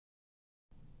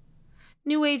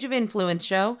New Age of Influence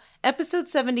Show, Episode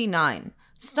 79.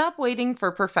 Stop Waiting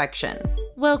for Perfection.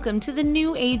 Welcome to the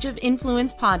New Age of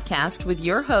Influence podcast with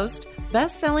your host,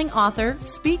 best-selling author,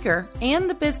 speaker, and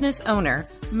the business owner,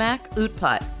 Mac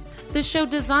Utpat. The show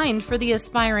designed for the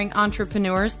aspiring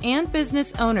entrepreneurs and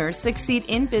business owners succeed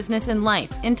in business and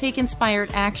life and take inspired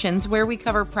actions where we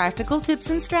cover practical tips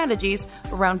and strategies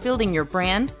around building your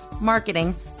brand,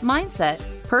 marketing, mindset,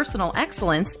 personal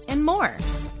excellence, and more.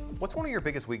 What's one of your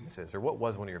biggest weaknesses, or what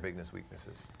was one of your biggest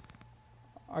weaknesses?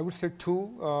 I would say two.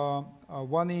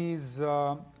 One is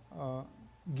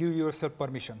give yourself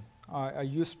permission. I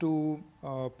used to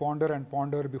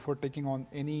ponder before taking on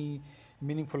any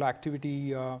meaningful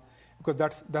activity because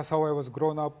that's how I was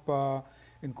grown up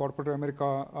in corporate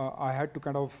America. I had to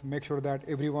kind of make sure that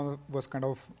everyone was kind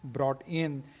of brought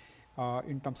in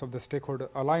terms of the stakeholder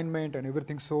alignment and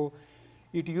everything. So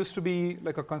it used to be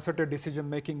like a concerted decision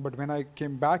making, but when I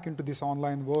came back into this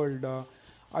online world,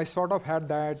 I sort of had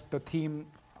that theme,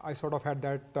 I sort of had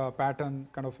that pattern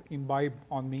kind of imbibed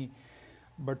on me.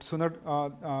 But sooner,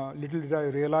 little did I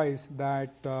realize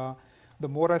that the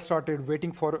more I started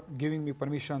waiting for giving me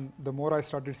permission, the more I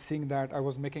started seeing that I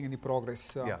was making any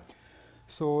progress.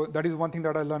 So that is one thing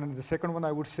that I learned. And the second one,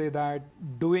 I would say that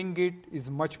doing it is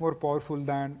much more powerful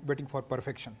than waiting for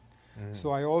perfection.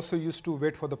 So I also used to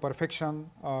wait for the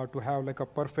perfection to have like a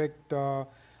perfect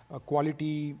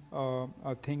quality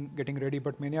thing getting ready.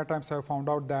 But many a times I found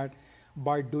out that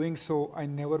by doing so, I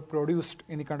never produced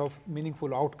any kind of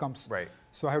meaningful outcomes. Right.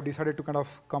 So I have decided to kind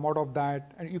of come out of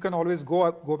that. And you can always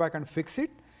go back and fix it.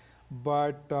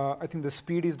 But I think the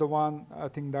speed is the one, I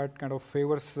think that kind of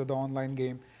favors the online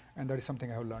game. And that is something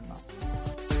I have learned now.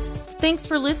 Thanks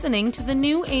for listening to the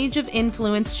New Age of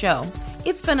Influence show.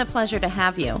 It's been a pleasure to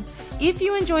have you. If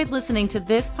you enjoyed listening to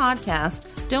this podcast,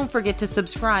 don't forget to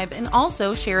subscribe and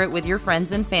also share it with your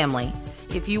friends and family.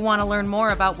 If you want to learn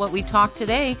more about what we talked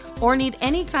today or need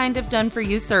any kind of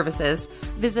done-for-you services,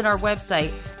 visit our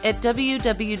website at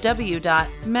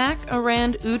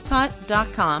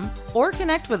www.macarandutpat.com or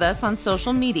connect with us on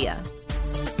social media.